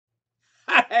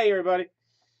Hey everybody,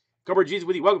 Cobra Jesus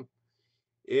with you. Welcome.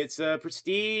 It's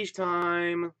prestige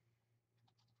time.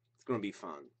 It's gonna be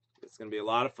fun. It's gonna be a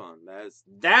lot of fun.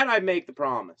 That I make the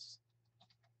promise.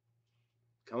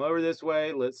 Come over this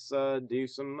way. Let's do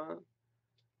some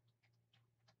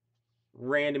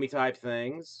randomy type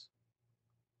things.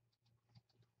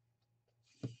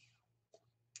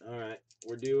 All right,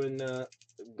 we're doing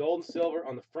gold and silver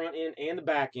on the front end and the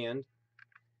back end.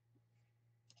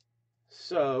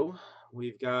 So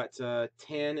we've got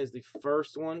 10 as the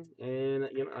first one, and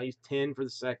I'll use 10 for the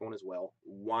second one as well.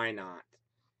 Why not?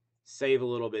 Save a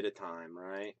little bit of time,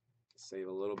 right? Save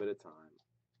a little bit of time.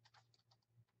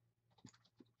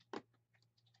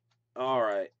 All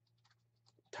right.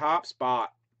 Top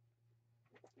spot.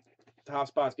 Top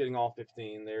spot's getting all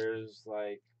 15. There's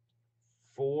like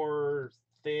 4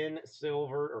 thin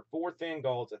silver or 4 thin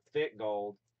golds, a thick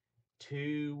gold,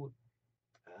 2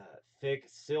 thick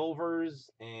silvers,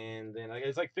 and then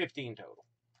it's like 15 total.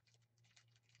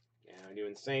 Yeah, I'm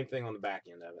doing the same thing on the back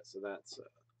end of it. So that's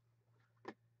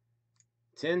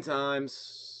 10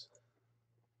 times.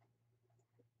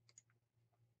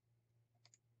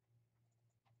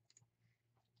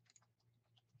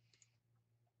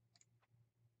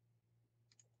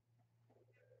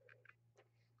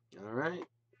 All right.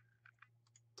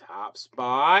 Top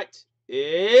spot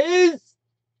is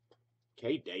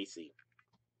Kate Dacey.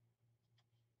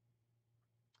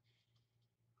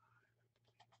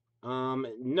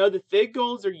 No, the thick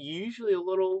golds are usually a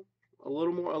little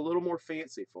more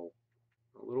fanciful.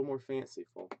 A little more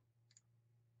fanciful.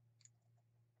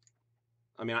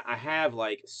 I mean, I have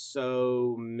like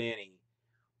so many.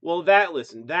 Well,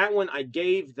 listen, that one, I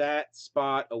gave that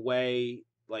spot away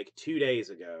like 2 days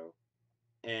ago,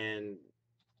 and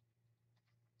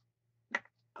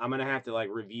I'm gonna have to like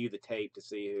review the tape to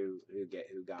see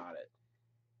who got it.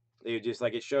 They just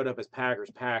like it showed up as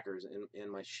Packers in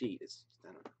my sheet. I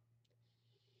don't know.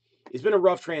 It's been a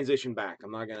rough transition back.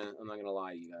 I'm not gonna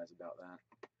lie to you guys about that.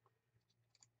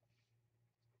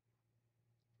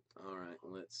 All right,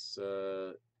 let's. All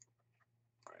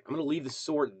right, I'm gonna leave the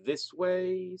sort this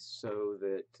way so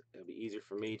that it'll be easier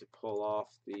for me to pull off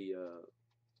the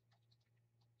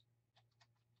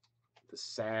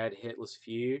sad hitless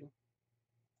feud.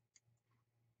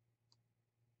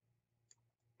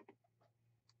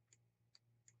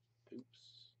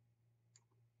 Oops.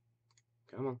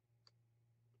 Come on.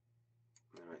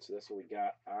 All right, so that's what we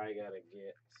got. I gotta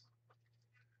get.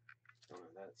 Oh,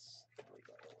 that's.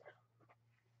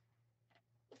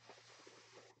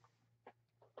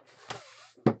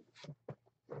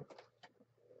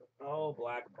 Oh,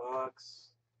 black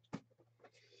box.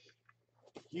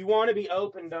 You want to be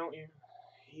open, don't you?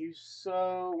 You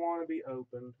so want to be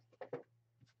opened.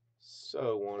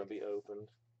 So want to be opened.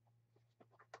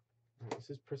 This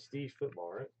is prestige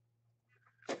football, right?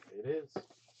 It is.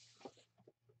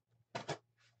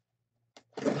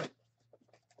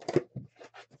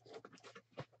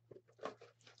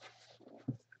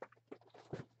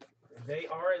 They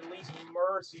are at least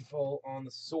merciful on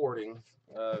the sorting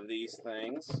of these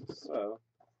things, so.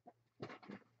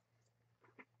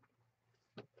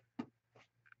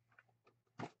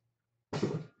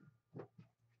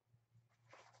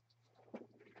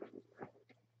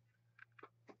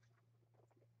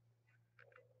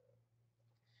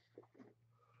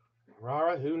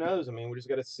 Rara, who knows? I mean, we just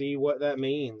got to see what that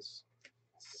means.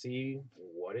 See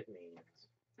what it means.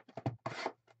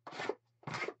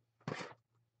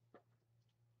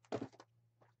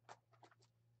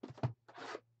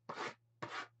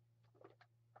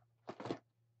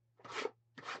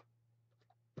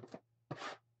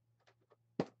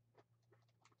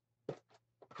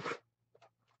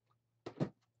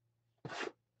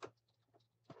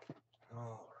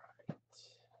 All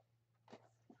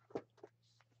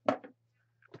right.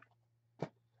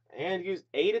 And use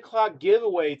 8 o'clock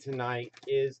giveaway tonight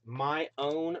is my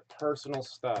own personal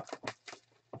stuff.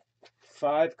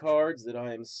 5 cards that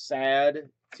I am sad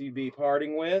to be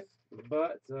parting with,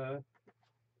 but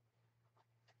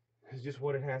it's just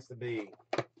what it has to be.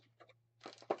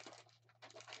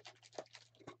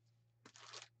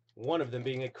 One of them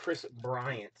being a Chris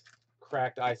Bryant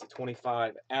cracked ice at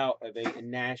 25 out of a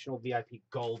national VIP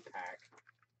gold pack.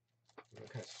 What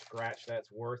kind of scratch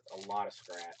that's worth? A lot of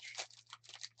scratch.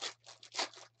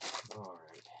 All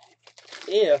right.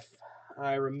 If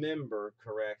I remember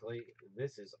correctly,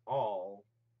 this is all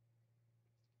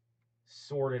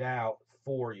sorted out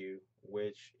for you,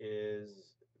 which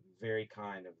is very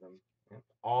kind of them.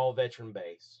 All veteran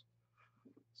base.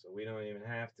 So we don't even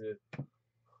have to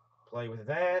play with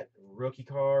that. Rookie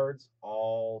cards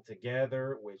all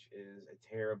together, which is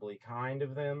terribly kind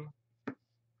of them.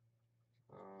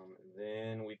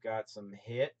 Then we've got some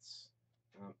hits,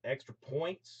 extra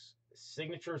points,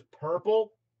 signatures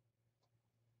purple.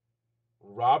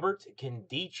 Robert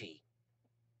Kendici.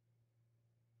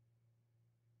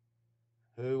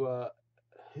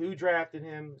 Who drafted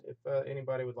him? If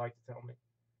anybody would like to tell me.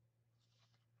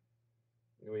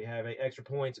 We have a extra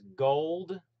points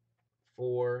gold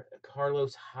for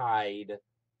Carlos Hyde.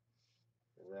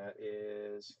 That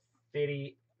is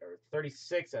 50 or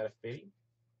 36 out of 50.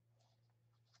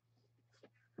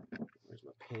 Where's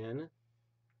my pen?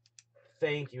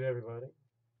 Thank you, everybody.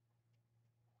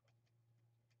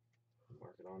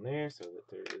 Mark it on there so that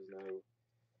there is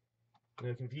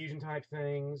no confusion type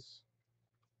things.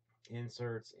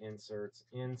 Inserts, inserts,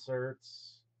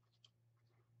 inserts.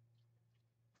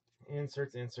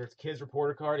 Inserts. Kids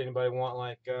reporter card. Anybody want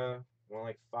like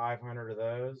 500 of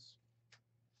those?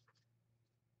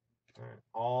 All right.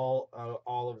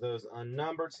 All of those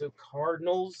unnumbered. So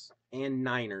Cardinals and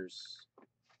Niners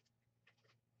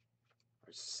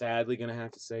are sadly gonna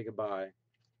have to say goodbye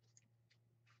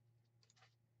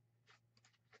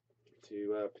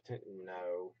to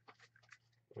no.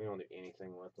 We don't do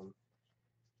anything with them.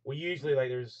 We usually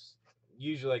there's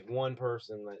usually one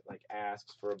person that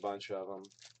asks for a bunch of them,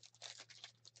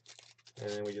 and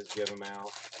then we just give them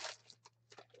out.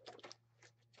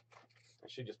 I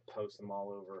should just post them all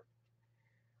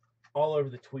over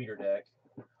the tweeter deck.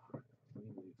 Let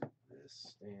me move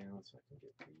this down so I can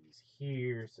get these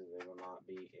here so they will not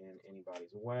be in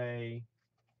anybody's way.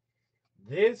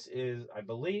 This is, I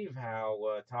believe,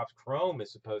 how Topps Chrome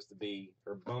is supposed to be,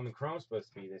 or Bowman Chrome is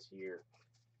supposed to be this year.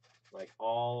 Like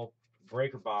all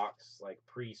breaker box,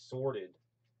 pre-sorted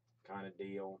kind of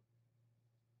deal.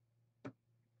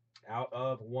 Out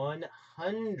of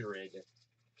 100,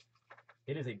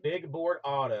 it is a big board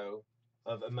auto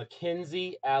of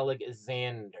Mackenzie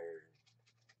Alexander.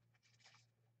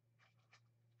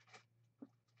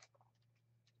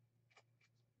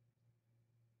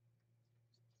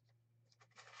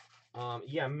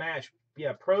 Yeah, match.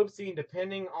 Yeah, probe scene,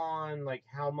 depending on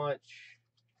how much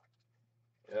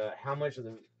of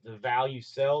the value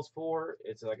sells for,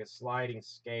 it's like a sliding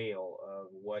scale of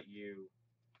what you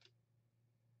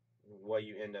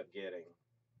end up getting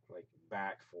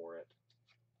back for it.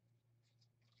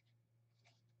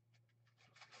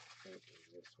 I think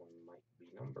this one might be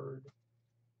numbered.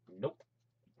 Nope.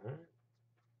 All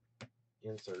right.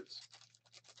 Inserts.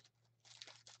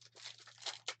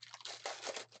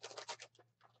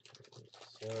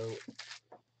 So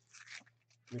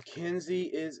Mackenzie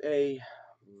is a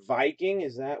Viking.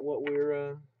 Is that what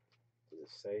we're does it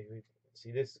say?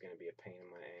 See, this is going to be a pain in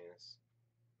my ass.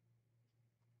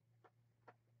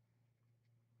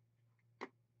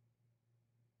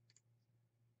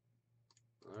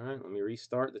 All right, let me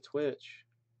restart the Twitch.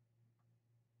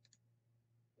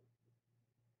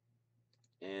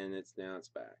 And now it's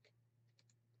back.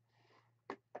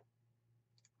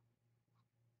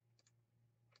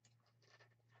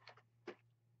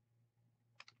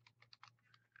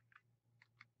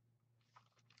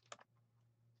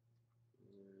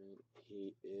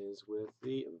 He is with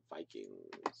the Vikings.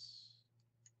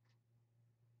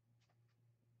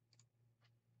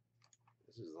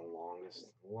 This is the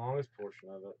longest portion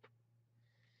of it.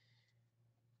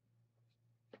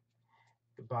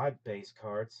 Goodbye, base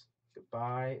cards.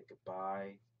 Goodbye,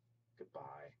 goodbye,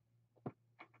 goodbye.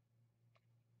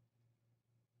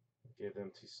 Give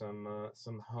them to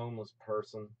some homeless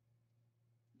person.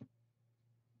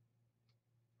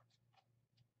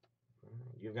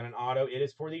 You've got an auto. It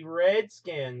is for the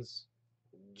Redskins.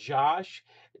 Josh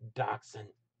Doxson.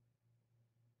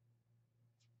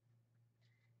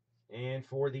 And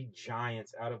for the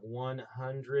Giants, out of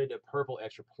 100, purple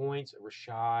extra points,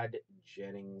 Rashad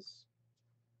Jennings.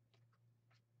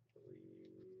 I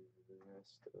believe the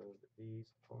rest of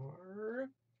these are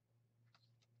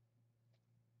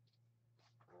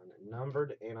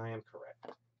unnumbered, and I am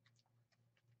correct.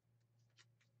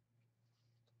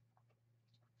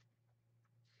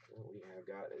 We have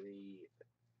got the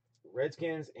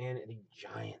Redskins and the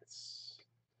Giants.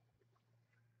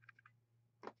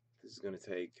 This is going to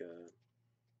take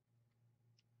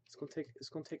it's going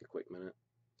to take a quick minute.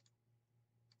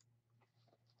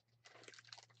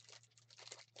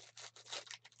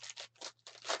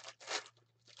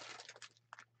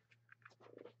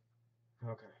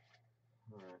 Okay.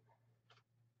 All right.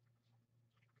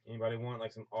 Anybody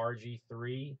want some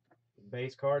RG3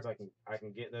 base cards? I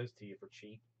can get those to you for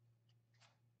cheap.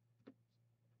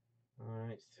 All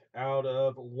right, out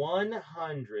of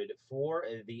 100 for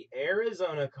the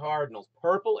Arizona Cardinals,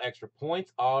 purple extra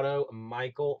points auto,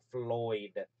 Michael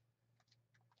Floyd. That's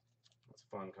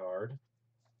a fun card.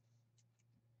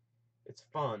 It's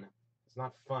fun. It's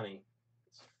not funny.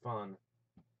 It's fun.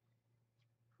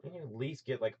 You can at least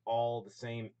get like all the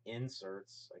same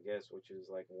inserts, I guess, which is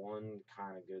like one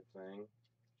kind of good thing.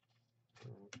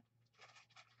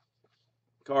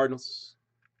 Cardinals.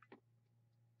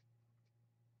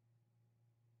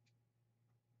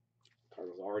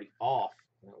 Cardinals already off.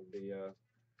 That would be a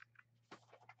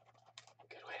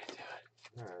good way to do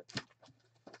it. All right.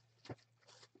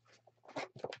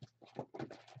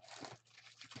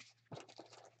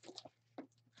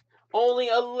 Only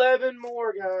 11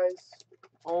 more, guys.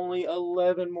 Only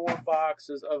 11 more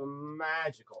boxes of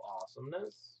magical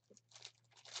awesomeness.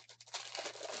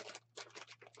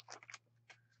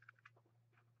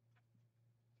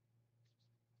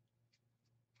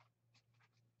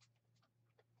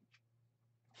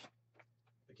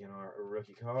 Again, our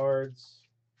rookie cards.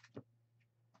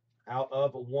 Out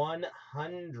of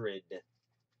 100.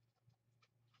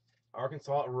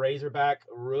 Arkansas Razorback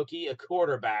rookie, a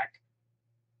quarterback.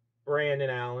 Brandon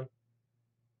Allen.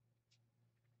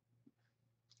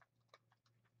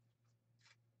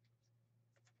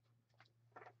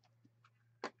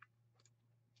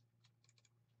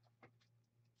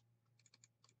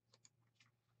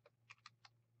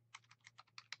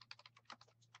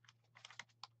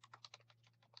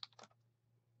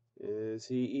 Is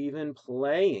he even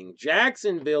playing?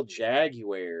 Jacksonville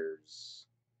Jaguars.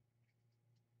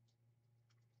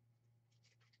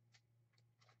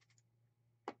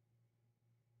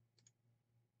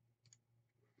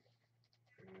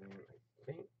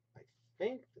 I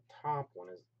think the top one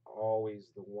is always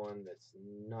the one that's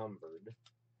numbered.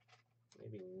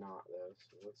 Maybe not though,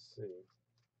 so let's see.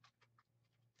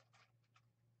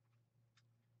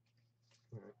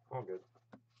 Alright, all good.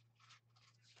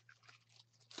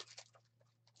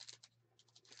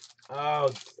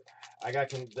 Oh, I got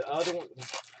the other one.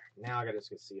 Now I gotta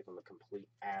just see if I'm a complete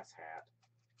asshat.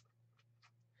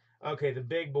 Okay, the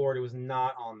big board, it was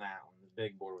not on that one. The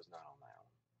big board was not on that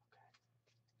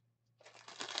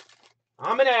one. Okay.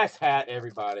 I'm an asshat,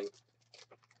 everybody.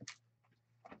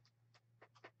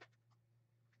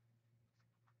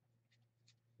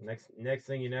 Next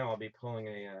thing you know, I'll be pulling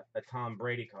a Tom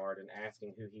Brady card and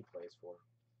asking who he plays for.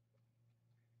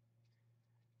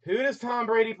 Who does Tom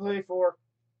Brady play for?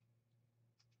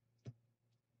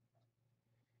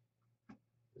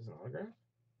 Is it an autograph?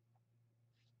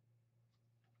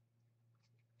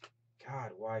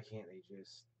 God, why can't they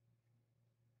just...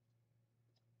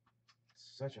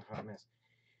 It's such a hot mess.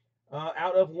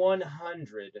 Out of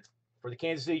 100 for the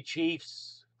Kansas City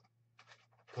Chiefs,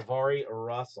 Kavari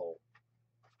Russell.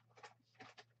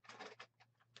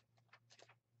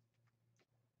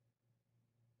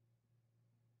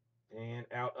 And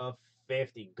out of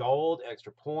 50, gold,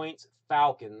 extra points,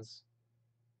 Falcons,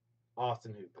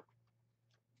 Austin Hooper.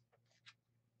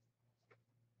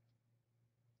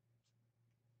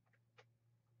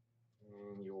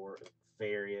 And your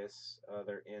various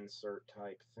other insert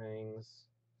type things,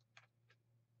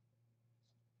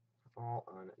 all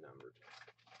unnumbered.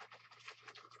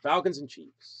 Falcons and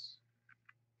Chiefs.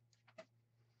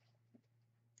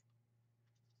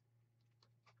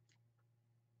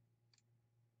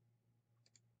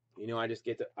 You know, I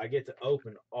get to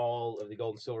open all of the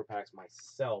gold and silver packs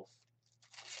myself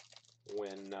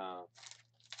when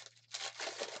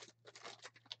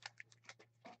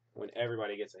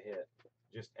everybody gets a hit.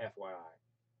 Just FYI.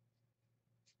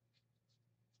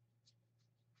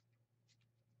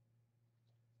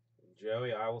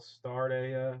 Joey, I'll start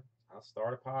a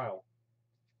pile.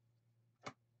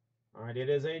 All right, it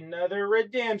is another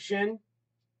redemption.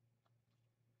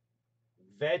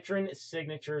 Veteran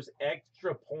signatures,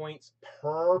 extra points,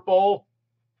 purple.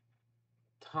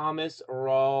 Thomas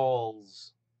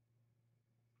Rawls.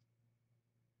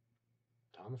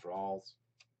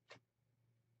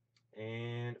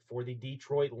 And for the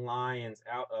Detroit Lions,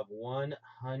 out of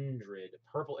 100,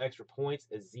 purple extra points,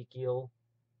 Ezekiel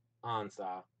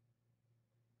Ansah.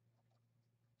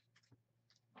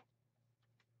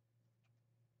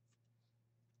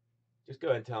 Just go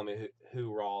ahead and tell me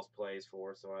who Rawls plays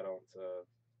for, so I don't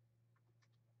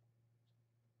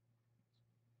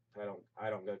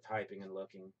go typing and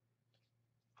looking.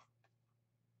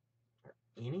 Are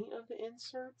any of the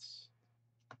inserts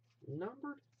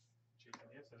numbered?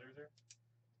 Yes, they're there.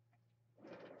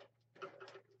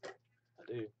 I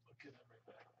do.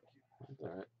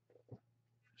 All right,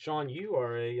 Sean, you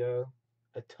are a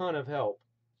ton of help.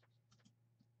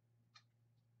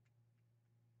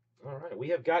 All right, we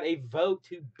have got a vote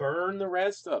to burn the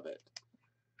rest of it.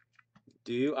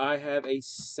 Do I have a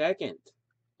second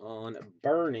on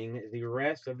burning the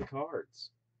rest of the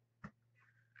cards?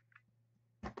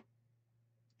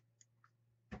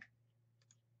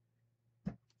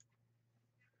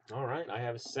 All right, I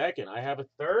have a second. I have a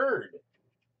third.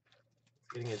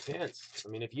 It's getting intense. I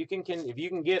mean, if you can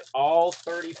get all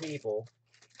 30 people.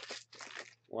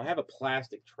 Well, I have a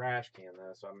plastic trash can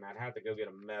though, so I might have to go get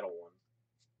a metal one.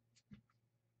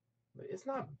 But it's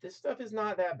not. This stuff is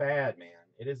not that bad, man.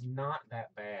 It is not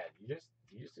that bad. You just.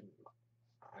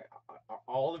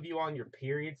 All of you on your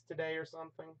periods today or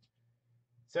something.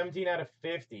 17 out of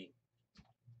 50.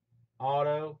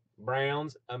 Auto,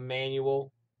 Browns,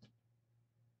 Emmanuel,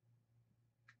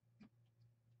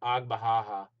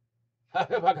 Agbahaha.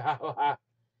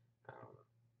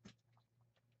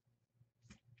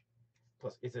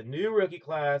 Plus, it's a new rookie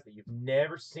class that you've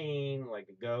never seen, like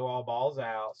go all balls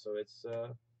out. So it's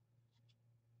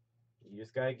you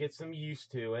just gotta get some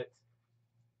used to it.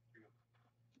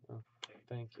 Oh,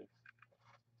 thank you.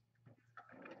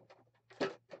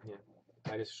 Yeah,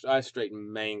 I straight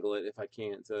mangle it if I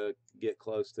can't get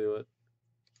close to it.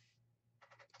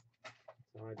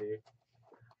 So I do.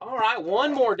 All right,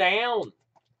 one more down.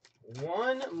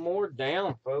 One more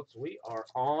down, folks. We are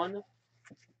on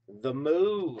the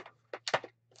move.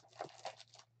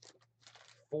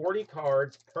 40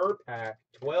 cards per pack,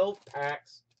 12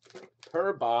 packs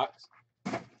per box,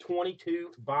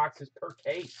 22 boxes per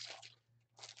case.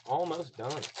 Almost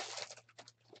done.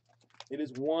 It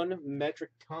is 1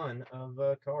 metric ton of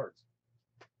cards.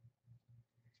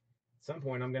 At some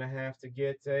point, I'm going to have to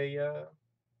get a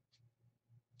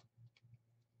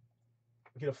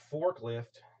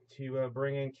forklift to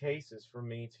bring in cases for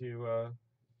me to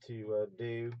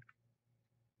do,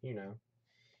 you know.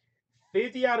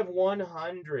 50 out of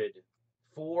 100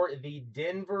 for the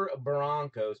Denver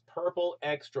Broncos. Purple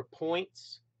extra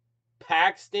points.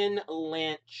 Paxton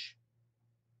Lynch.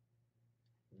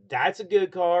 That's a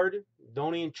good card.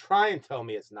 Don't even try and tell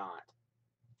me it's not.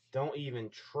 Don't even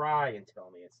try and tell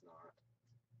me it's not.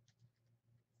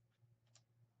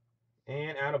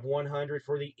 And out of 100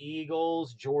 for the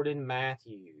Eagles, Jordan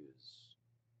Matthews.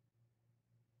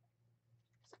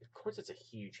 Of course, it's a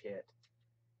huge hit.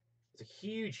 It's a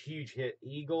huge, huge hit.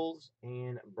 Eagles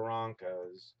and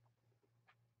Broncos.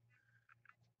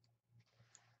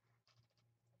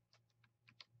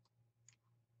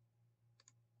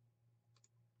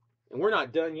 And we're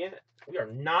not done yet. We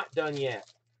are not done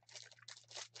yet.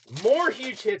 More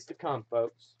huge hits to come,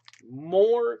 folks.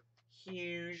 More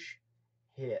huge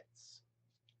hits.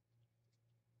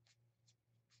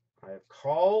 I have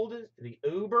called the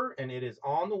Uber, and it is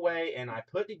on the way, and I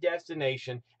put the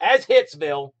destination as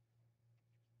Hitsville.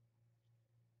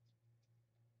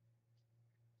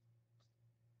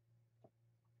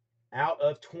 Out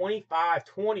of 25,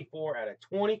 24 out of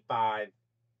 25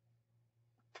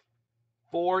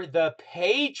 for the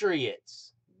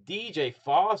Patriots. DJ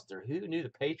Foster. Who knew the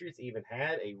Patriots even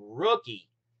had a rookie?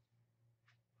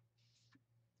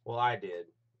 Well, I did,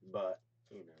 but,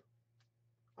 you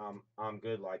know, I'm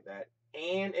good like that.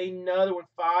 And another one,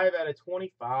 5 out of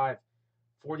 25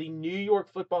 for the New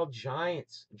York Football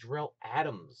Giants, Drell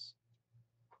Adams.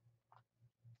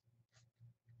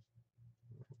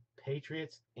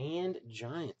 Patriots and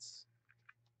Giants.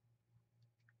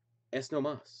 Es no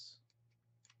más.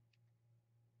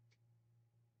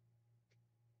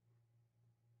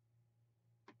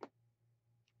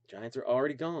 Giants are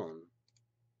already gone.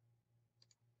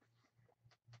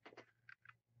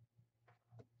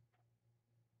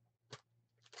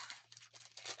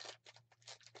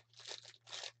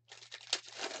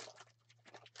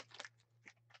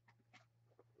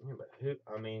 Yeah, but who?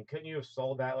 I mean, couldn't you have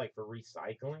sold that like for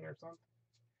recycling or something?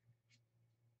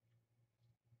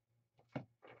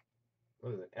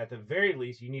 At the very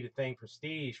least, you need to thank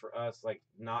Prestige for us like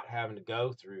not having to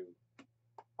go through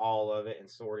all of it and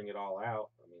sorting it all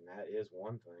out. I mean, that is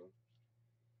one thing.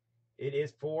 It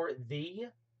is for the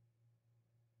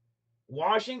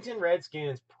Washington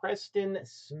Redskins, Preston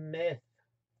Smith.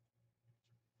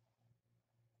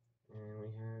 And we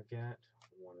have got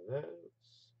one of those.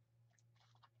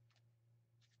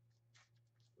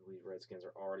 I believe Redskins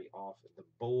are already off the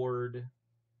board.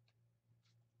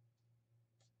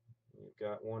 We've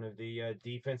got one of the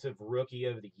Defensive Rookie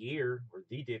of the Year, or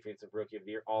the Defensive Rookie of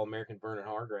the Year, All-American Vernon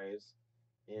Hargreaves.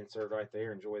 Insert right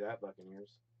there. Enjoy that,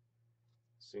 Buccaneers.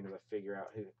 As soon as I figure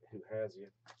out who has you.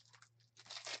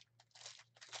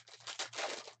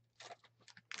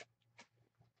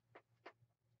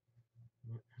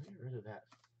 I'll get rid of that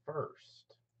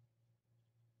first.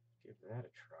 Give that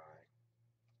a try.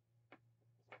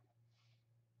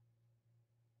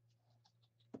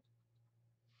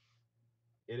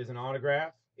 It is an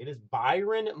autograph. It is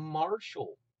Byron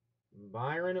Marshall.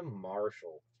 Byron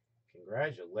Marshall.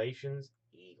 Congratulations,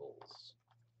 Eagles.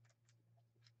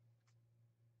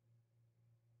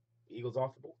 Eagles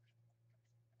off the board.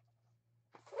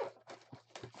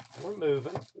 We're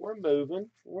moving. We're moving.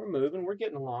 We're moving. We're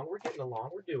getting along. We're getting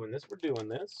along. We're doing this. We're doing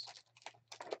this.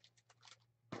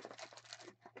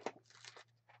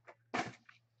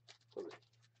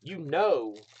 You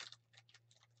know,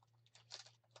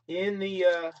 in the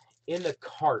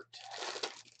cart,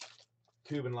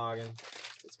 Kubenlagen,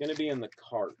 it's going to be in the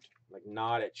cart, like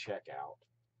not at checkout.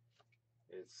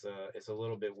 It's a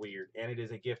little bit weird, and it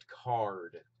is a gift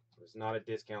card. It's not a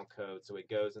discount code, so it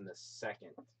goes in the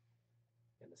second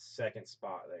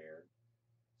spot there.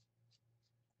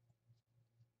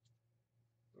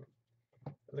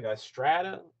 Look at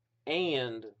Strata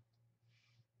and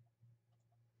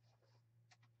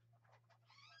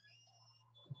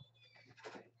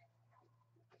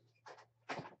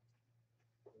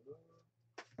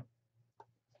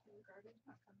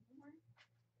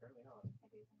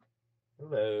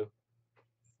hello.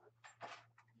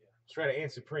 Strata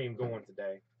and Supreme going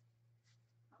today.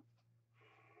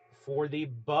 For the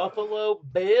Buffalo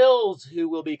Bills, who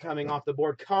will be coming off the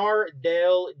board,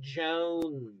 Cardell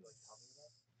Jones.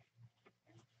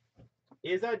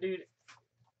 Is that dude?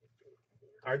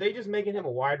 Are they just making him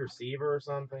a wide receiver or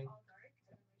something?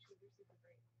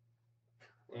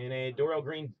 And a Dorial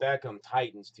Green Beckham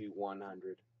Titans to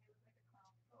 100.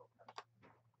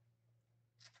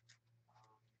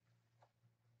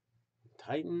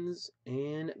 Titans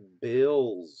and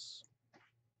Bills.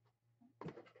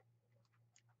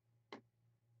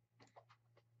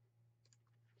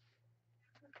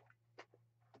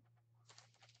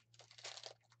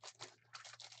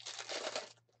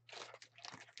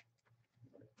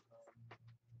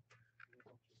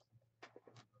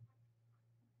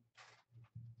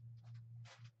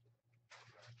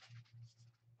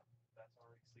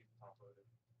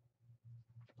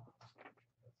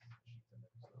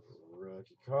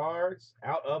 Rookie cards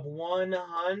out of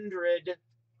 100.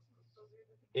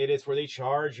 It is for the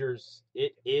Chargers.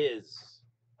 It is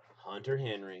Hunter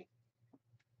Henry.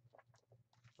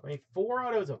 I mean, 4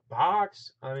 autos a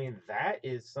box. I mean, that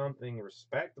is something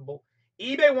respectable.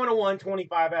 eBay 101,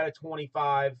 25 out of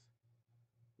 25.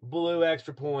 Blue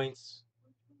extra points.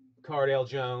 Cardell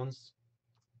Jones.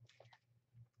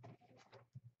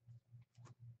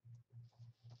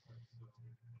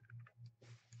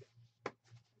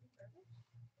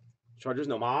 Chargers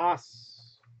no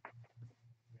mas.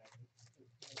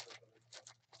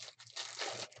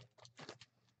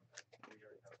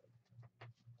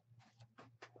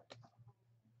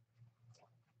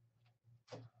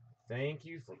 Thank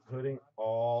you for putting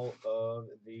all of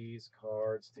these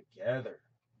cards together.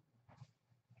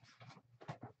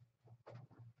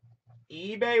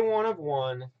 eBay 1 of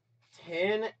 1,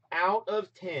 10 out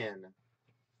of 10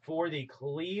 for the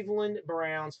Cleveland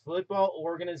Browns football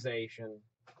organization.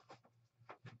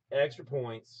 Extra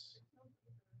points,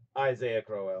 Isaiah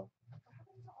Crowell.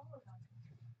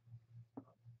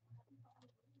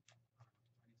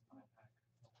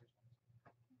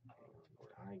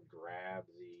 I grab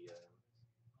the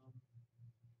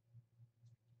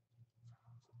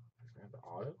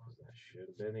auto because that should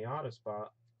have been the auto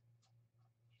spot.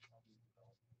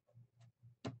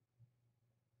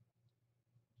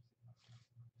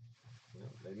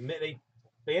 They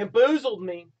bamboozled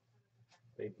me.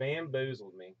 They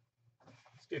bamboozled me.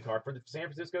 It's a good card for the San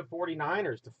Francisco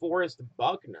 49ers. DeForest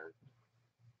Buckner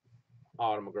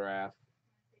autograph.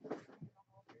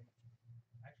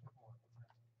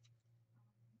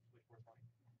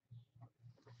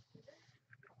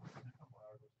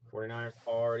 49ers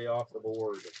already off the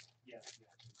board.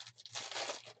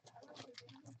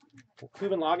 Well,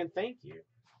 Kubenlagen, thank you.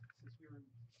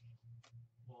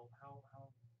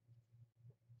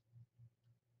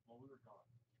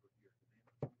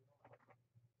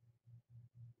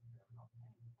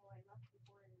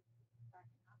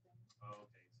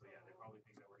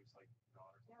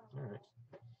 All right.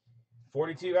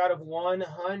 42 out of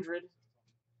 100.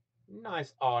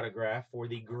 Nice autograph for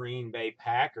the Green Bay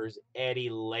Packers, Eddie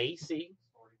Lacy.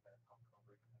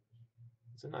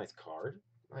 It's a nice card.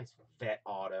 Nice vet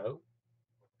auto.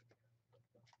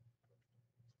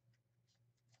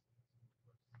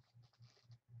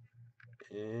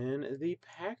 And the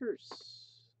Packers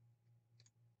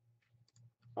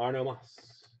are no mas.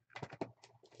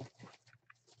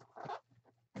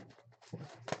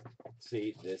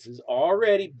 See, this is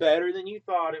already better than you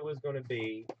thought it was going to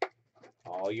be.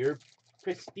 All your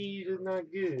prestige is not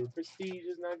good. Prestige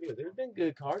is not good. There's been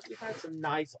good cards. We've had some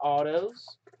nice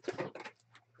autos.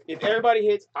 If everybody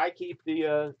hits, I keep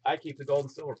the gold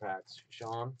and silver packs,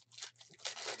 Sean.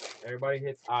 Everybody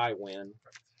hits, I win.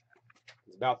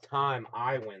 It's about time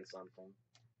I win something.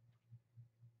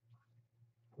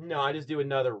 No, I just do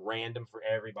another random for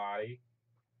everybody.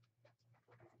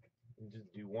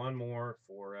 Just do one more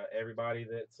for everybody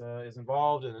that is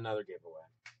involved in another giveaway.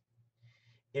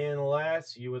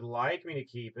 Unless you would like me to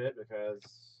keep it, because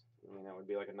I mean that would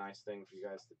be like a nice thing for you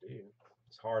guys to do.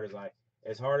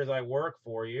 As hard as I work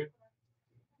for you.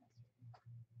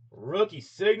 Rookie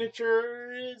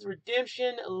signatures,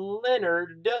 redemption,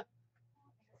 Leonard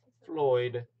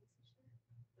Floyd.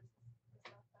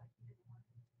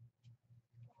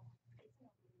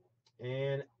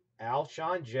 And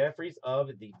Alshon Jeffries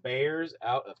of the Bears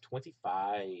out of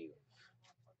 25.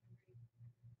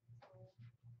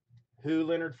 Who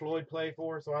Leonard Floyd play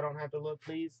for, so I don't have to look,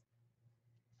 please?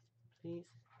 Please.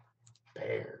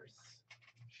 Bears.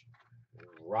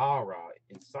 Rah-rah.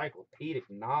 Encyclopedic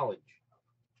knowledge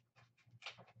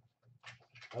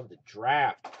of the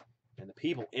draft and the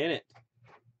people in it.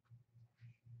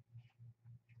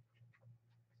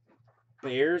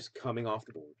 Bears coming off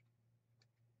the board.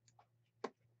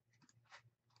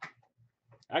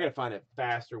 I gotta find a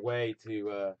faster way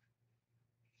to.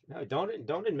 No, don't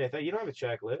admit that. You don't have a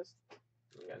checklist.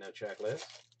 You got no checklist.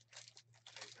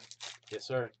 Yes,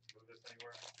 sir.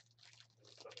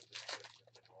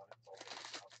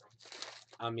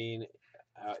 I mean,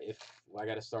 if I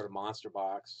got to start a monster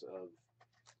box of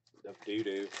doo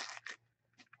doo,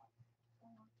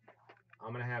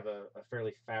 I'm gonna have a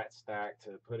fairly fat stack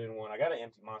to put in one. I got an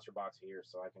empty monster box here,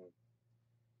 so I can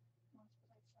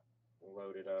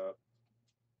load it up.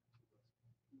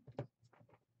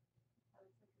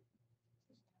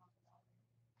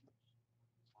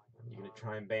 You gonna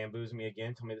try and bamboozle me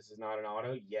again? Tell me this is not an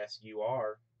auto? Yes, you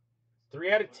are.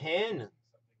 3 out of 10.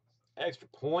 Extra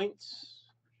points.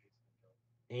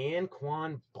 And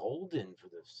Quan Bolden for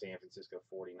the San Francisco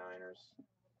 49ers.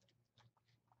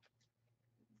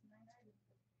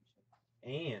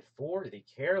 And for the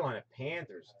Carolina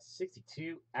Panthers,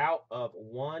 62 out of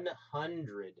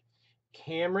 100.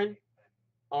 Cameron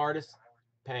Artis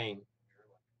Payne.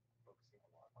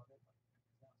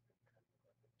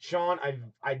 Sean,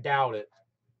 I doubt it,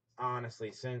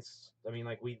 honestly, since, I mean,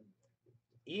 like,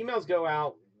 emails go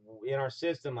out in our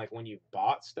system, like, when you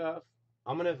bought stuff.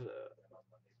 I'm gonna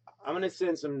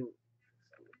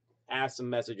ask some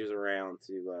messages around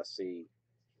to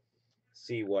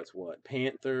see what's what.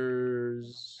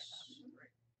 Panthers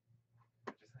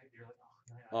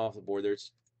off the board.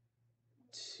 There's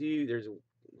two. There's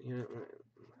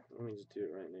let me just do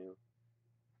it right now.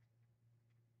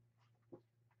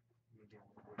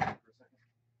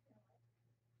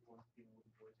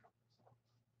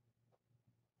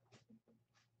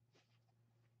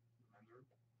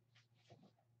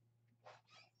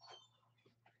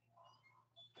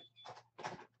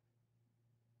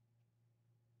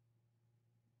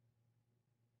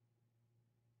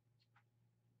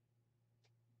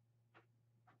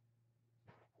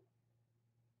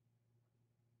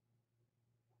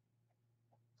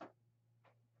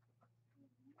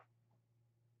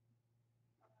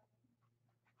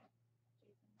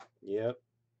 Yep.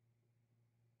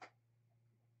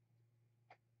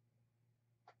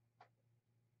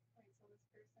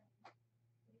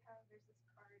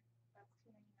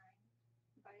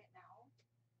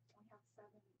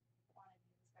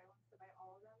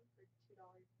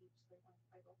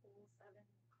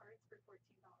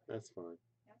 That's fine.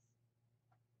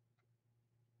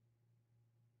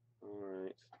 All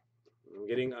right.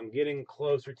 I'm getting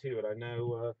closer to it. I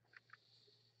know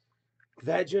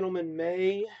that gentleman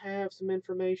may have some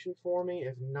information for me.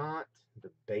 If not, the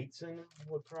Bateson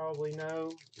would probably know.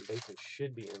 Bateson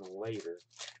should be in later.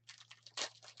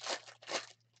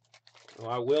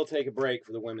 Well, I will take a break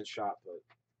for the women's shot put.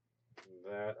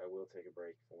 That I will take a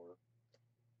break for.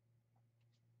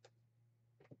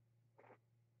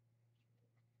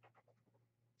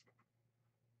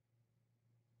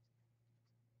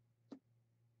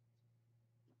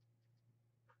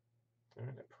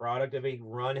 A product of a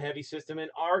run-heavy system in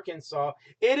Arkansas.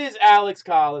 It is Alex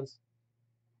Collins.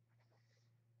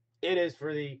 It is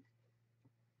for the,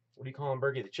 what do you call them,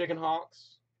 Berkey? The Chicken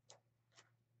Hawks.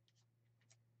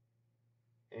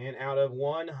 And out of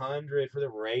 100 for the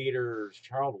Raiders,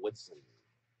 Charles Woodson.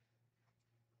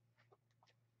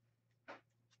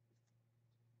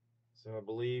 So I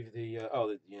believe the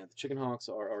Chicken Hawks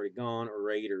are already gone.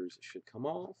 Raiders should come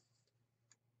off.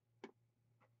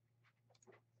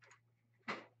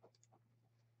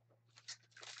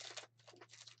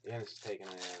 Yeah, this is taking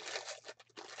a.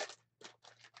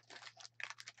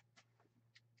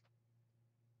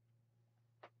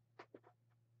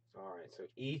 All right, so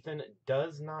Ethan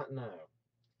does not know.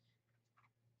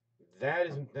 That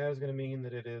is going to mean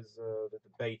that it is that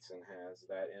the Bateson has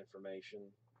that information.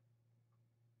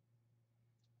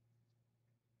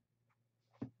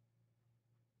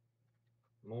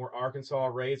 More Arkansas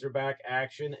Razorback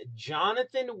action.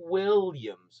 Jonathan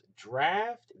Williams,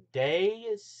 draft day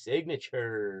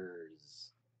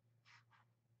signatures.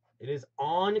 It is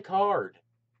on card.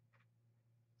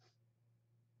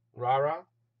 Rara,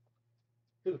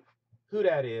 who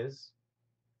that is?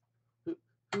 Who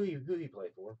he play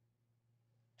for?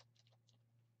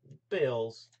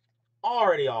 Bills,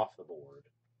 already off the board.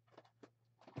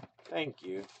 Thank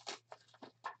you.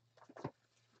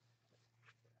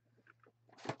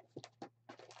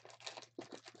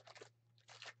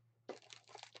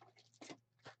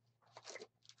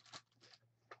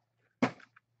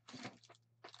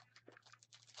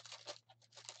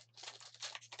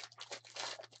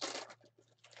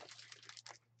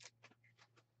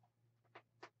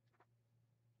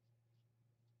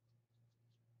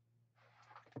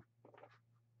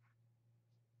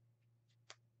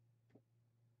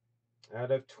 Out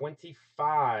of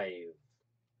 25.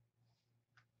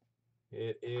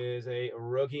 It is a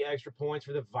rookie extra points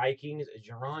for the Vikings,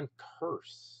 Jaron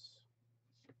Curse.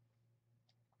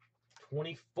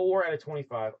 24 out of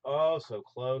 25. Oh, so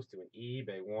close to an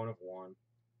eBay 1 of 1.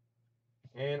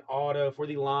 And auto for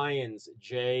the Lions,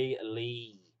 Jay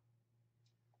Lee.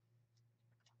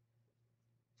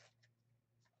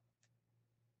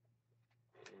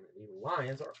 And the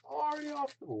Lions are already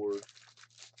off the board.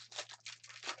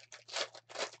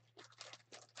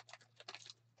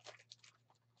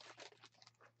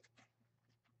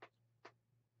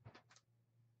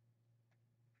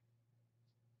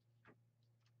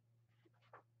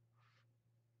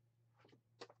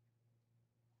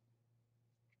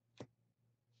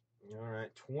 All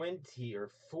right, 20 or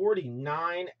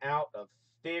 49 out of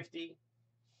 50.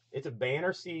 It's a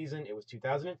banner season. It was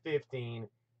 2015.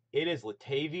 It is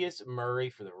Latavius Murray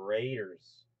for the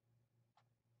Raiders.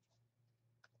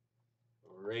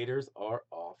 Raiders are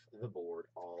off the board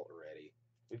already.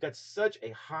 We've got such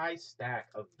a high stack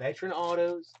of veteran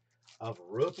autos, of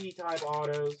rookie type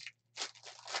autos.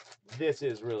 This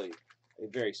is really a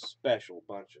very special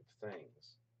bunch of things.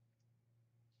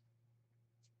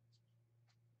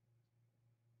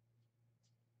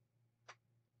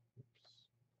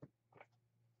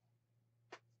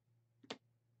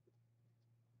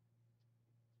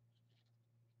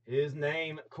 His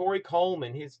name, Corey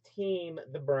Coleman. His team,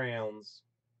 the Browns.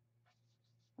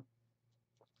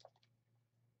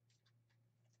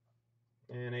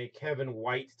 And a Kevin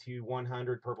White to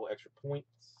 100 purple extra points.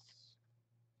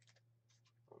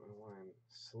 I don't know why I'm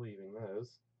sleeving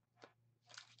those.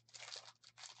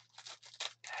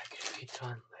 That can be done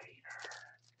later.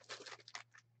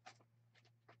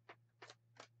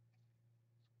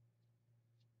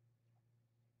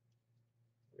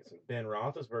 Get some Ben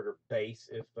Roethlisberger base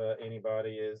if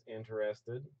anybody is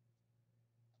interested.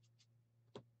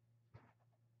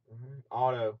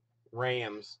 Auto,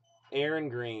 Rams, Aaron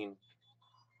Green.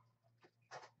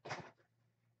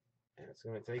 And it's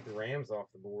going to take the Rams off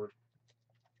the board.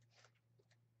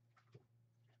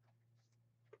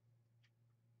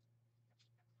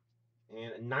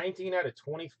 And 19 out of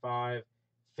 25,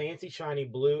 fancy shiny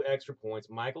blue extra points,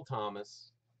 Michael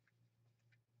Thomas.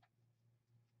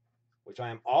 Which I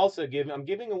am also giving. I'm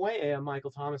giving away a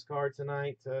Michael Thomas card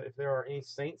tonight if there are any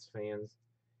Saints fans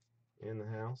in the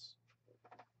house.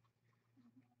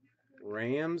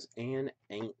 Rams and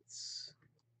Aints.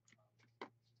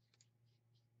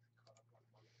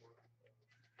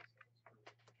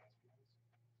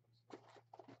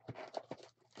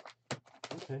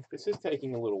 Okay, this is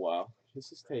taking a little while. Let's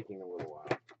just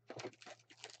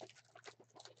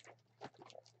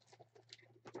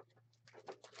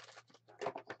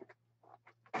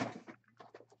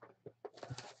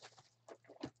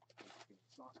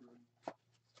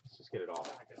get it all.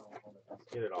 Let's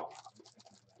get it all.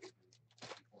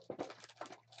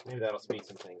 Maybe that'll speed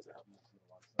some things up.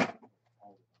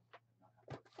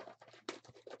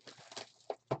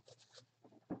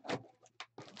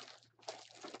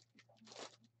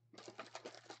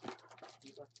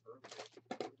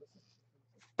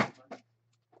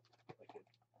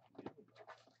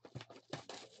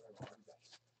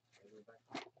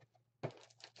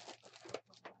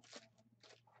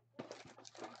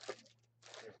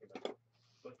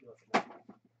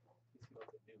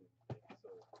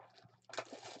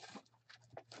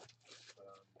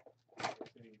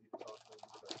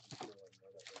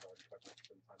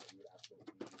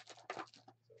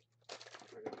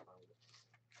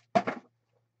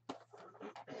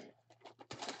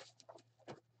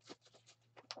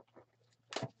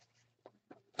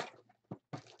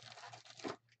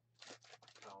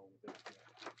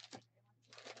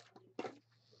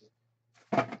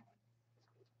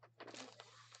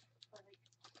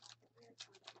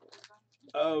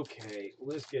 Okay,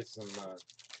 let's get some. That's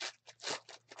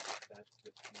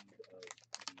the feed of the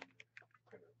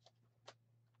printer.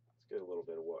 Let's get a little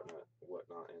bit of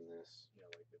whatnot in this. Yeah,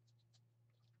 like it.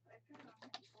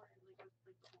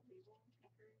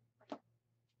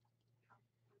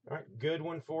 All right, good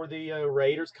one for the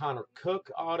Raiders. Connor Cook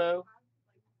auto.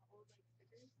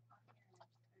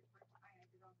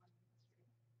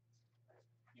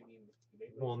 You mean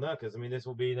maybe? Well, no, because I mean this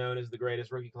will be known as the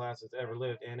greatest rookie class that's ever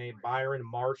lived, and a Byron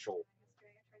Marshall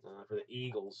for the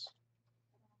Eagles.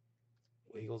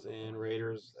 Eagles and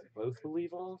Raiders both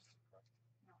believe off.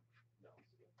 No,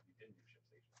 you didn't do ship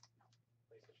station.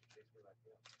 PlayStation shapes were back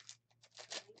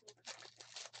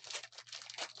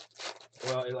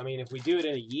Well, I mean, if we do it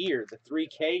in a year, the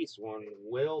 3-case one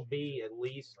will be at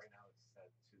least Right now it's set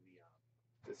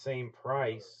to the same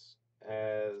price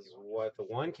as what the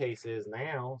 1-case is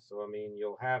now. So, I mean,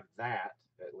 you'll have that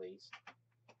at least.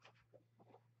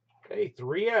 Hey,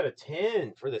 3 out of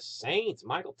 10 for the Saints.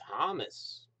 Michael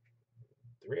Thomas.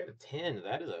 3 out of 10.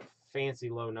 That is a fancy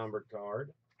low numbered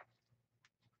card.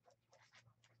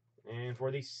 And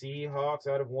for the Seahawks,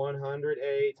 out of 100,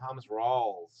 a Thomas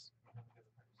Rawls.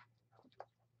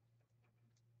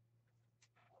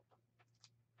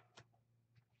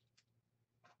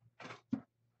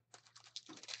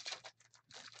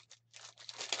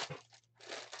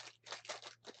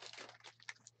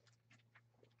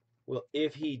 Well,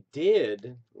 if he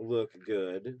did look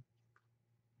good,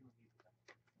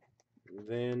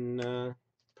 then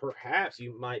perhaps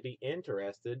you might be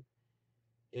interested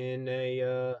in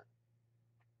a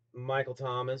Michael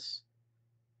Thomas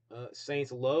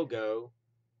Saints logo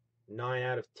 9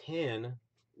 out of 10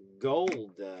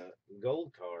 gold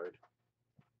card.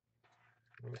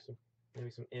 Maybe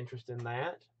some interest in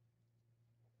that.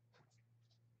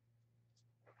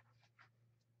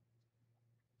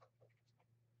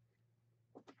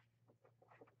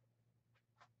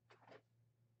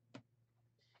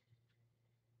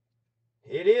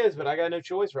 It is, but I got no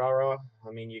choice, rah-rah.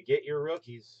 I mean, you get your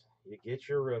rookies. You get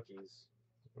your rookies.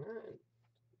 All right.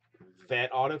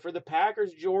 Vet auto for the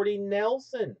Packers, Jordy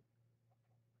Nelson.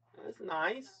 That's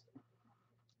nice.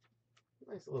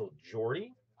 Nice little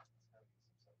Jordy.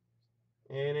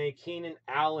 And a Keenan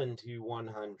Allen to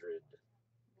 100.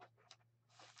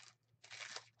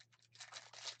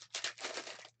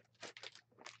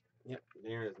 Yep,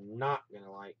 Darren is not going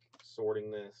to like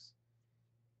sorting this.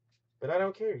 But I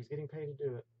don't care. He's getting paid to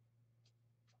do it.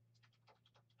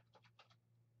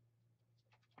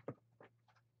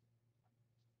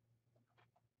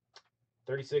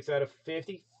 $36 out of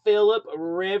 50. Phillip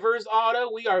Rivers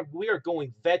auto. We are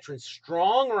going veteran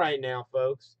strong right now,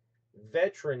 folks.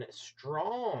 Veteran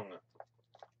strong.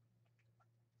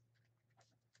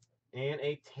 And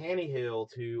a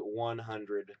Tannehill to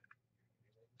 100.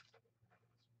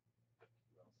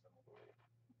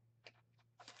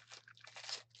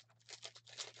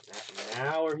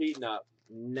 Now we're heating up.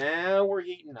 Now we're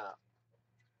heating up.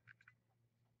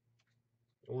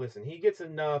 Listen, he gets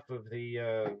enough of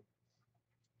the,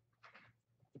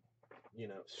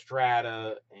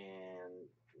 strata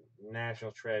and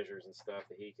national treasures and stuff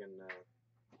that he can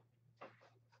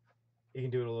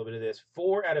do a little bit of this.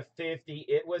 4 out of 50.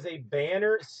 It was a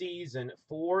banner season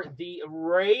for the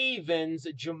Ravens.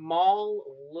 Jamal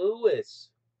Lewis.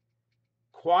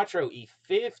 Quattro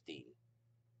E50.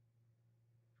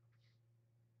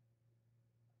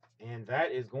 And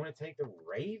that is going to take the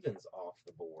Ravens off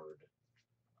the board.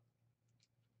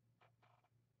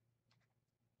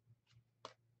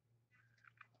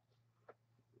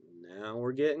 Now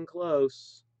we're getting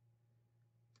close.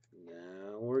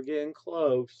 Now we're getting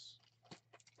close.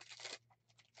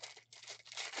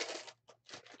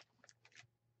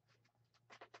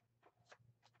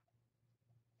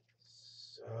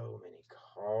 So many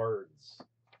cards.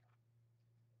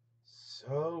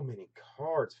 So many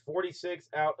cards. 46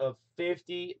 out of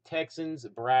 50. Texans,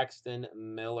 Braxton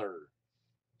Miller.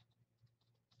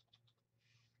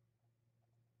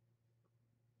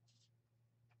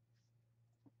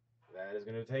 That is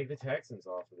going to take the Texans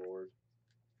off the board.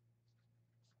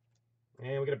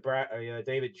 And we get a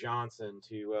David Johnson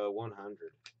to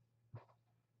 100.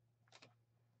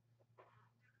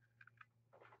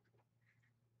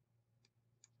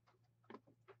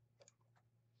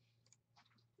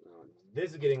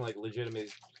 This is getting like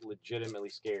legitimately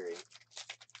scary.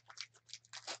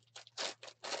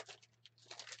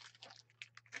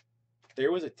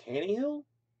 There was a Tannehill?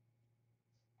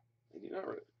 I do not.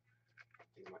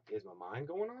 Is my mind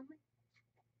going on me?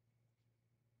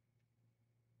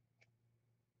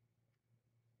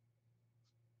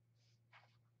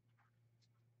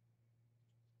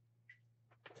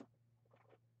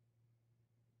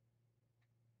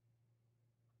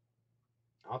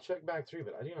 I'll check back through,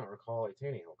 but I do not recall a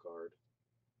Tannehill card.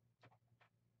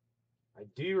 I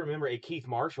do remember a Keith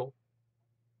Marshall.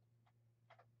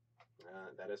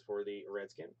 That is for the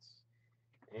Redskins.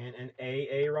 And an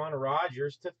Aaron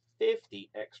Rodgers to 50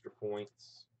 extra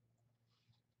points.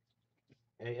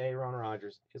 Aaron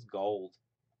Rodgers is gold.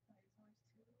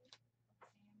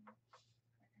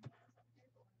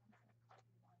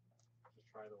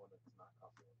 Just try the one that's not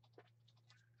copy.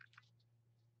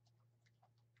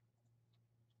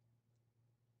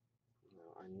 No,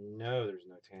 I know there's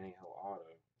no Tannehill auto.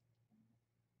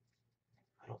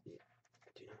 I don't know.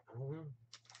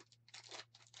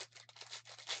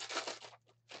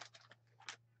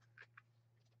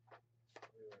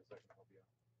 Wait a second, I'll be out.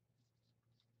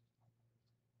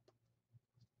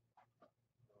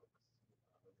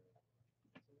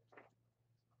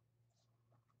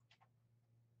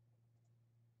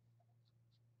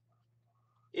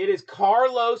 It is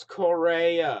Carlos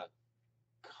Correa.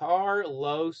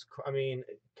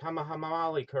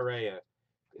 Kamahamali Correa.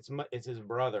 It's his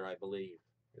brother, I believe.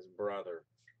 His brother.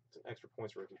 It's an extra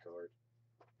points rookie card.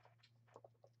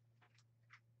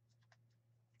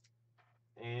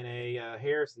 And a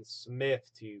Harrison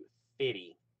Smith to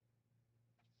 50.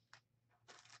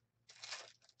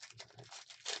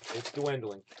 It's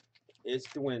dwindling. It's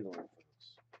dwindling, folks.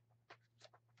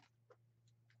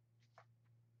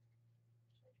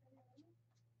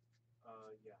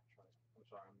 Yeah, try it. I'm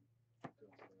sorry, I'm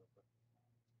doing something real quick.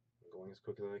 I'm going as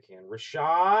quick as I can.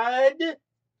 Rashad.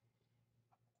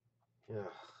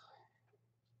 Ugh.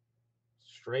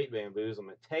 Straight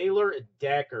bamboozlement. Taylor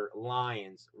Decker,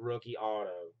 Lions, rookie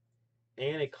auto.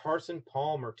 And a Carson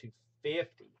Palmer to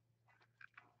 50.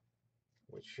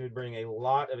 Which should bring a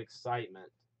lot of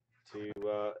excitement to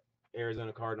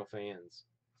Arizona Cardinal fans.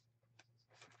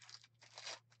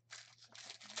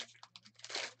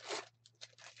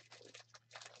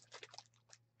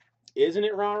 Isn't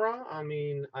it, rah-rah? I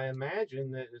mean, I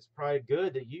imagine that it's probably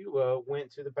good that you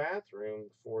went to the bathroom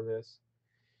for this.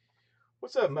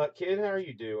 What's up, Mutt Kid? How are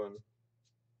you doing?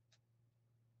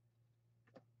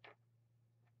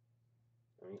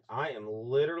 I mean, I am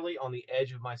literally on the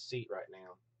edge of my seat right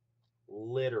now.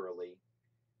 Literally.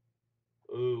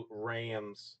 Ooh,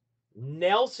 Rams.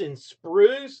 Nelson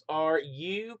Spruce? Are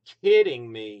you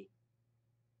kidding me?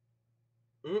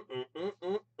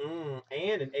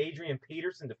 And an Adrian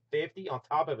Peterson to 50 on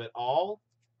top of it all?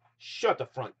 Shut the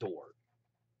front door.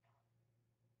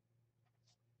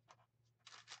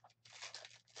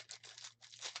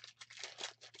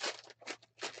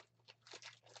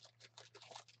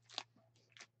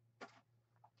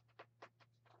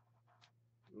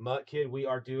 Mutt Kid, we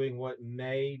are doing what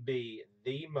may be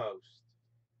the most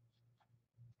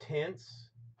tense,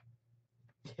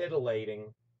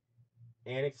 titillating,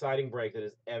 and exciting break that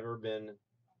has ever been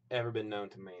known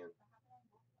to man.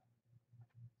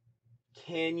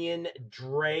 Kenyon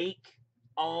Drake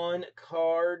on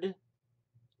card,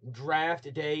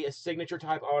 draft day, a signature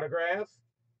type autograph.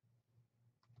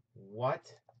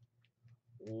 What?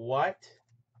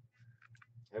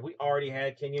 Have we already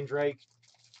had Kenyon Drake?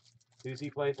 Who's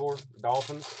he play for?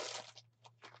 Dolphins.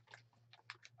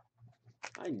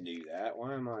 I knew that.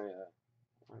 Why am I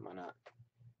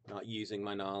not using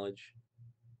my knowledge?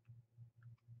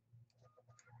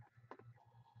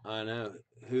 I know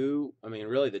who. I mean,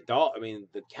 really, the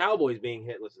Cowboys being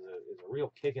hitless is a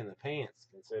real kick in the pants,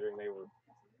 considering they were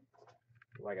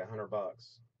like $100.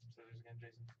 Say these again,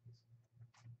 Jason.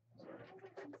 Sorry.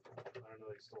 I don't know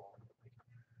they stole.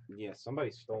 Yeah,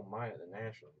 somebody stole mine at the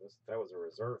National. That was a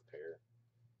reserve pair.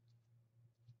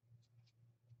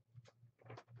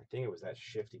 I think it was that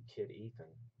shifty kid Ethan.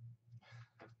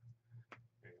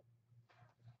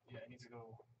 Yeah, I need to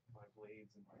go buy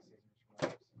blades and my scissors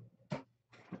from my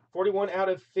 41 out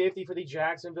of 50 for the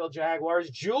Jacksonville Jaguars.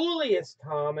 Julius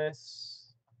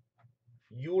Thomas.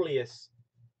 Julius,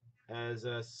 as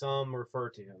some refer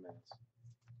to him as.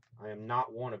 I am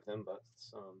not one of them, but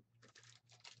some.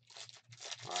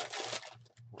 All right.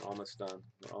 We're almost done.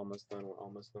 We're almost done.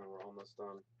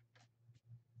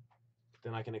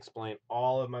 Then I can explain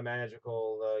all of my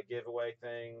magical giveaway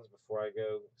things before I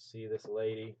go see this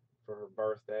lady for her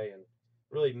birthday and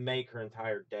really make her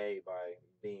entire day by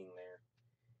being there.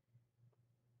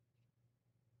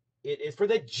 It is for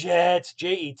the Jets.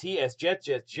 Jets.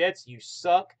 Jets, you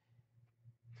suck.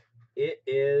 It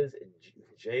is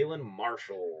Jalen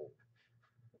Marshall.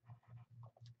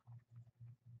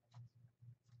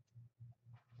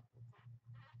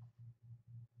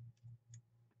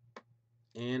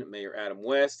 And Mayor Adam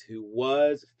West, who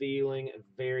was feeling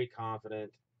very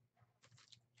confident,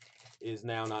 is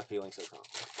now not feeling so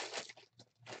confident.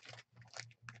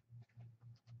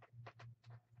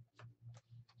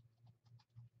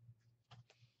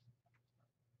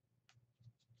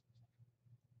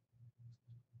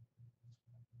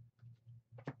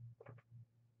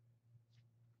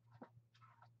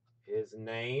 his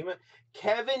name.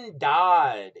 Kevin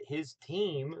Dodd. His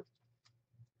team,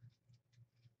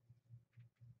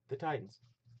 the Titans.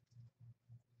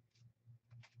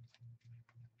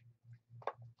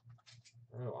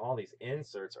 Oh, all these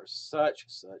inserts are such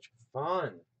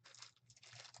fun.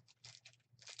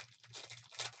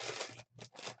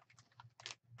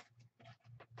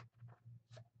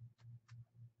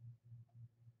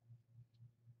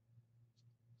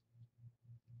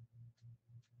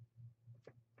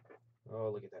 Oh,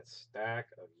 look at that stack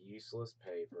of useless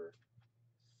paper.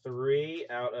 3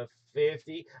 out of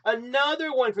 50.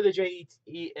 Another one for the Jets.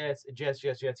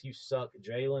 You suck.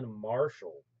 Jalen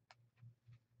Marshall.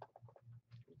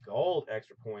 Gold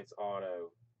extra points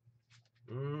auto.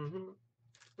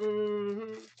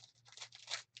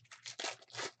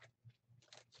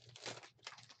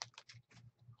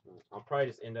 I'll probably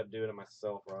just end up doing it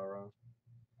myself, Rara.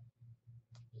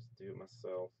 Just do it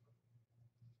myself.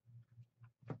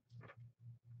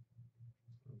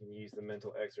 You can use the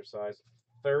mental exercise.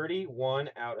 31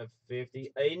 out of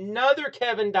 50. Another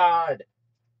Kevin Dodd.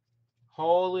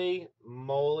 Holy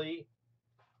moly.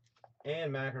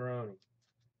 And macaroni.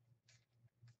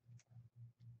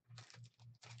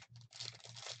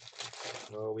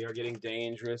 Oh, we are getting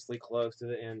dangerously close to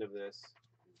the end of this.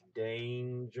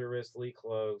 Dangerously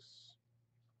close.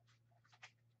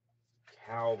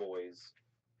 Cowboys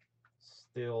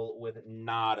still with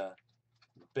nada.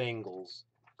 Bengals,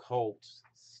 Colts,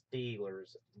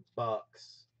 Steelers,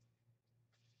 Bucks.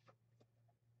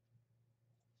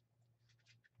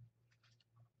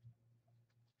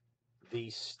 The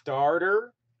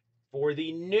starter for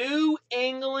the New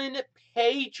England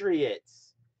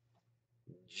Patriots,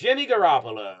 Jimmy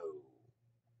Garoppolo.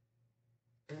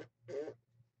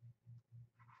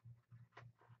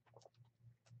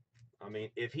 I mean,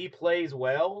 if he plays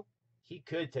well, he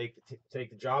could take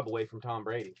the job away from Tom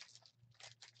Brady.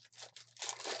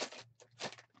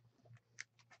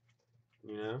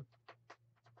 You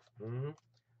know?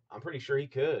 I'm pretty sure he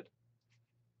could.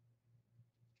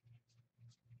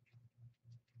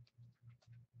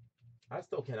 I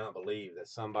still cannot believe that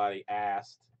somebody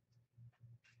asked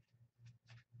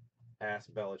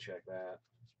Belichick that.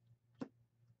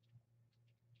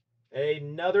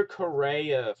 Another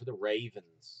Correa for the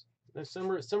Ravens. There's some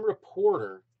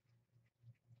reporter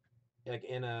like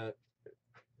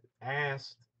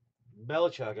asked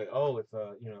Belichick, like, oh, if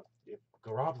if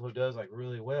Garoppolo does like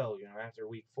really well, after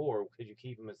week 4, could you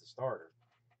keep him as the starter?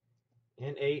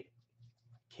 And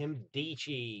Kim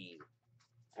Dichie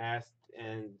asked,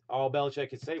 and all Belichick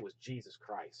could say was Jesus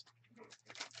Christ.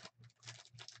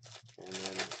 And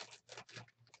then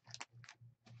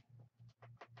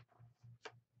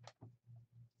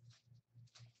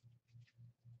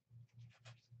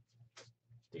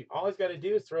dude, all he's got to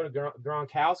do is throw to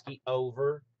Gronkowski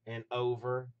over and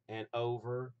over and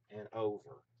over and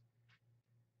over.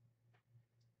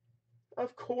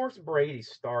 Of course,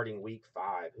 Brady's starting week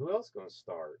 5. Who else going to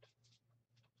start?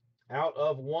 Out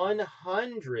of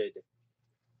 100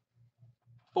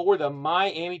 for the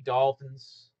Miami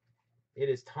Dolphins, it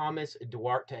is Thomas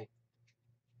Duarte.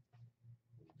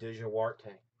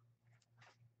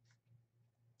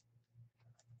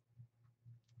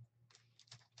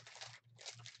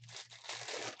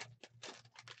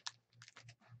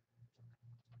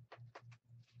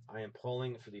 I am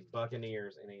pulling for the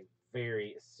Buccaneers in a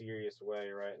very serious way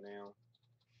right now,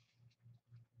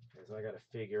 as I got to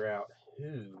figure out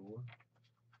who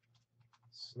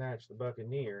snatched the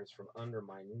Buccaneers from under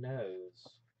my nose.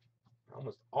 I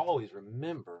almost always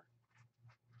remember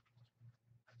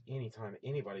anytime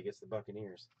anybody gets the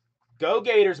Buccaneers. Go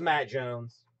Gators, Matt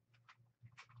Jones.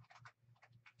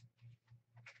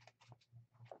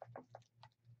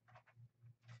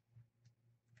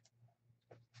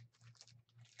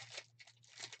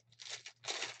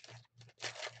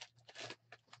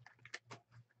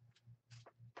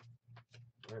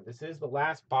 All right, this is the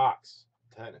last box,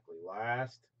 technically.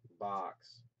 Last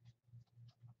box.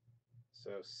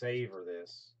 So savor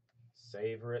this.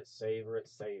 Savor it, savor it,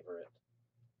 savor it.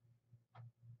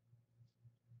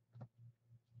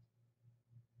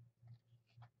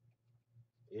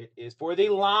 It is for the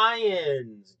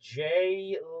Lions.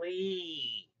 Jay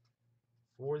Lee.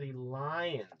 For the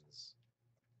Lions.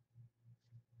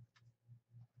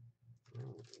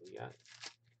 Oh, we got.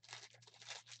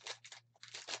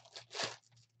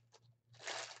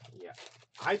 Yeah.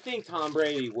 I think Tom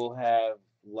Brady will have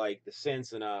like the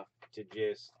sense enough to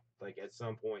just like at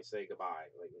some point say goodbye.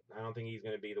 Like I don't think he's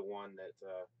going to be the one that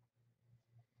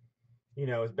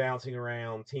is bouncing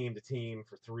around team to team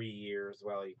for 3 years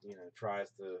while he tries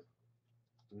to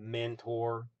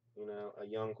mentor a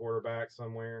young quarterback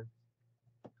somewhere.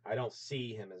 I don't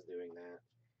see him as doing that.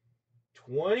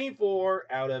 24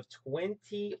 out of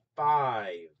 25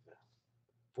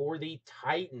 for the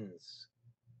Titans.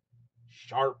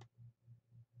 Sharp.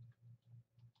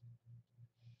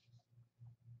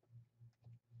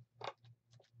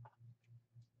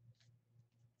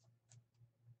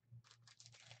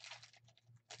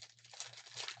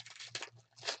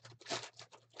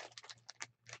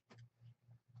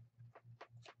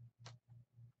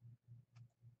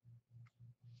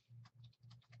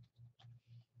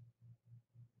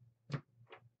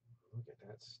 Look at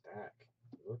that stack.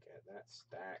 Look at that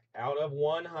stack. Out of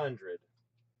 100.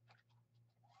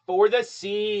 For the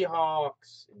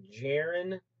Seahawks,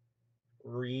 Jaron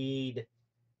Reed.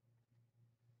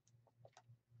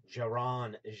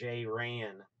 Jaron,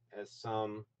 as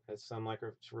some like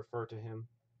to refer to him.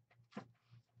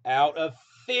 Out of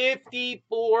 50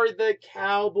 for the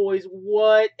Cowboys.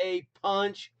 What a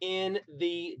punch in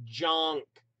the junk.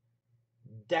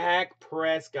 Dak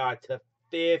Prescott to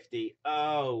 50.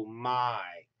 Oh my.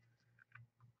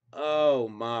 Oh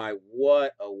my.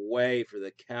 What a way for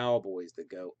the Cowboys to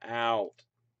go out.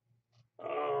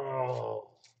 Oh.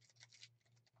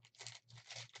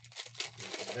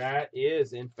 That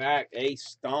is, in fact, a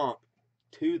stomp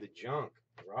to the junk.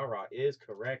 Rah-rah is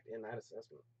correct in that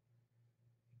assessment.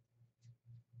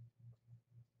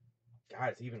 God,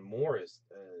 it's even more is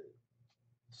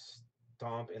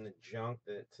stomp in the junk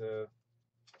that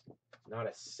not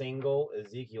a single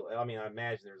Ezekiel. I mean, I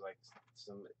imagine there's like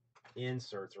some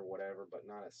inserts or whatever, but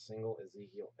not a single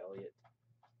Ezekiel Elliott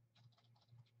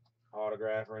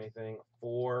autograph or anything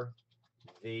for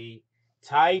the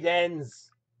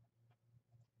Titans.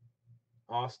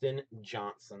 Austin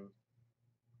Johnson.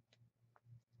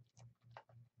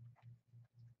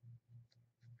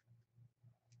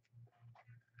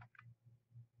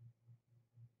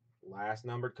 Last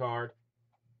numbered card.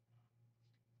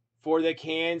 For the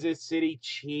Kansas City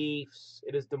Chiefs,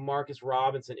 it is DeMarcus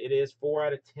Robinson. It is 4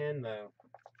 out of 10, though.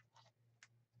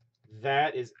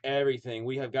 That is everything.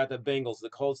 We have got the Bengals, the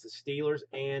Colts, the Steelers,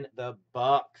 and the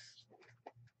Bucks.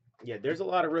 Yeah, there's a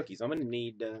lot of rookies. I'm going to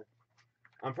need...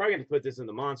 I'm probably going to put this in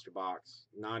the monster box,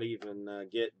 not even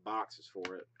get boxes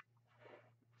for it.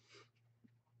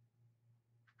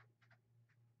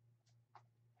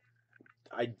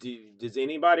 Does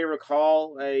anybody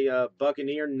recall a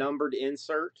Buccaneer numbered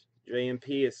insert?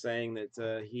 JMP is saying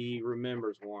that he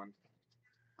remembers one.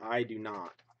 I do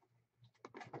not.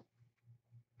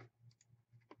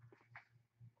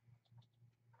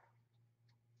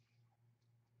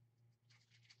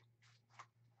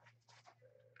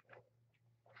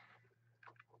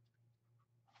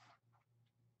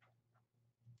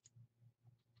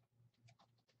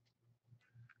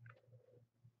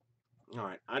 All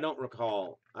right, I don't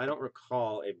recall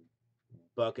a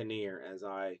Buccaneer, as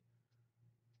I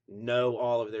know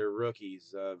all of their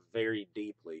rookies very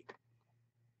deeply,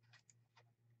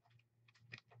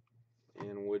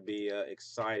 and would be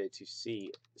excited to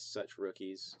see such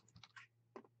rookies.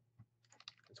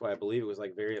 That's why I believe it was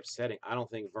like very upsetting. I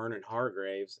don't think Vernon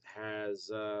Hargreaves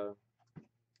has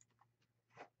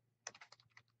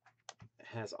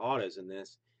autos in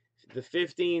this. The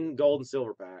 15 gold and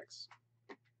silver packs.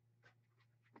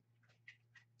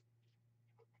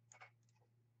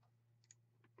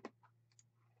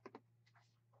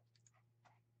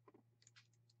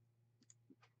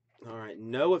 All right,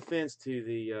 no offense to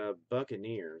the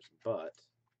Buccaneers, but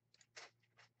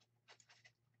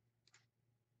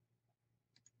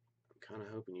I'm kind of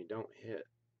hoping you don't hit.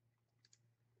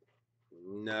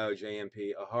 No,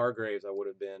 JMP. A Hargraves I would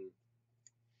have been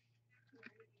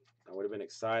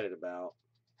excited about.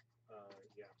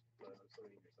 Yeah, but I'm still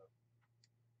eating your stuff.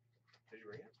 Did you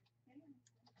bring it?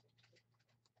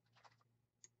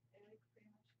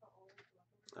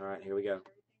 All right, here we go.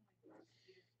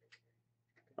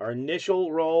 Our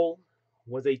initial roll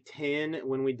was a 10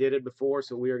 when we did it before,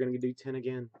 so we are going to do 10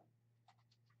 again.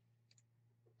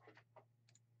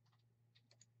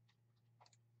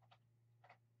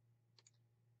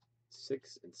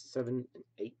 Six and 7 and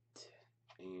 8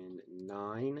 and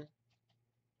 9.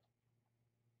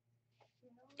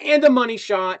 And a money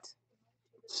shot.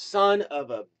 Son of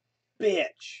a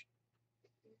bitch.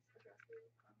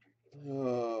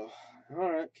 Oh,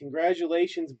 all right.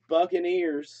 Congratulations,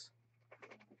 Buccaneers.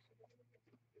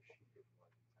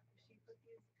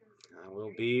 I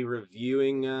will be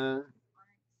reviewing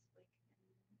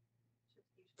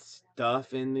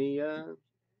stuff in the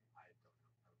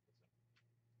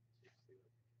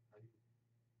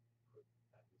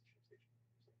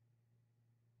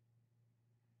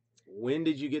When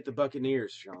did you get the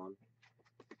Buccaneers, Sean?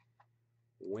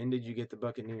 When did you get the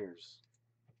Buccaneers?